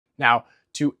Now,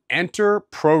 to enter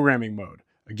programming mode,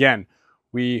 again,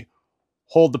 we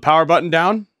hold the power button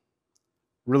down,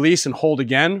 release and hold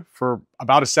again for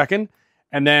about a second.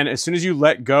 And then as soon as you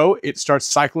let go, it starts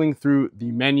cycling through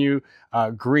the menu.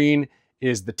 Green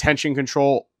is the tension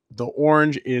control. The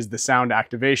orange is the sound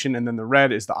activation. And then the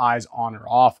red is the eyes on or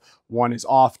off. 1 is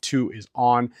off, 2 is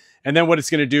on. And then what it's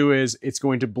going to do is it's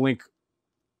going to blink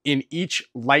in each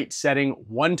light setting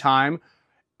one time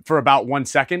for about 1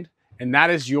 second. And that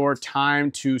is your time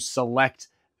to select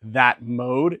that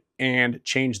mode and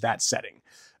change that setting.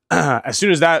 As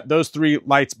soon as those 3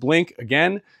 lights blink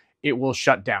again, it will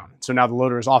shut down. So now the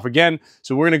loader is off again.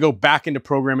 So we're gonna go back into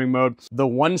programming mode. The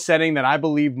one setting that I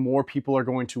believe more people are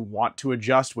going to want to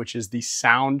adjust, which is the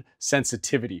sound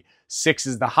sensitivity. 6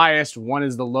 is the highest, 1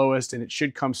 is the lowest, and it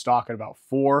should come stock at about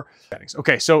 4 settings.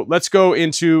 Okay, so let's go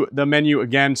into the menu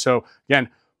again. So again,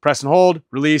 press and hold,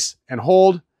 release and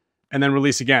hold, and then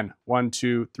release again. 1,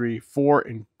 2, 3, 4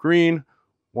 in green,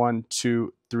 1,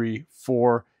 2, 3,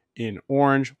 4 in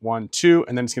orange, 1, 2,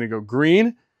 and then it's gonna go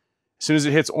green. As soon as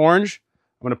it hits orange,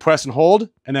 I'm gonna press and hold,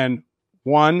 and then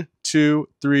 1, 2,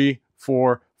 3,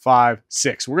 4, 5,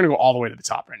 6. We're gonna go all the way to the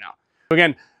top right now. So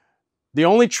again, the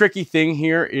only tricky thing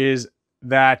here is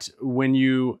that when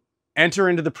you enter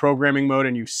into the programming mode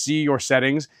and you see your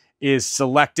settings, is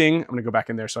selecting, I'm gonna go back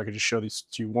in there so I can just show these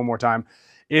to you one more time,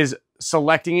 is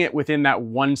selecting it within that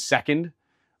 1 second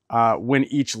when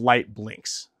each light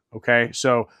blinks, okay?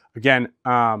 So again,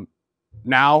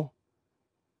 now,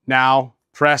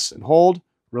 press and hold,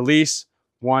 release,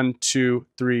 1, 2,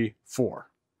 3, 4.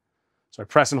 So I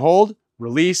press and hold,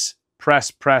 release,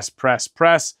 press,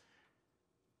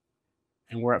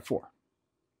 and we're at 4.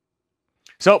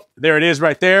 So there it is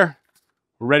right there.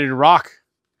 We're ready to rock.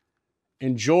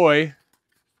 Enjoy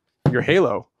your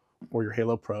Halo or your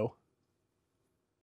Halo Pro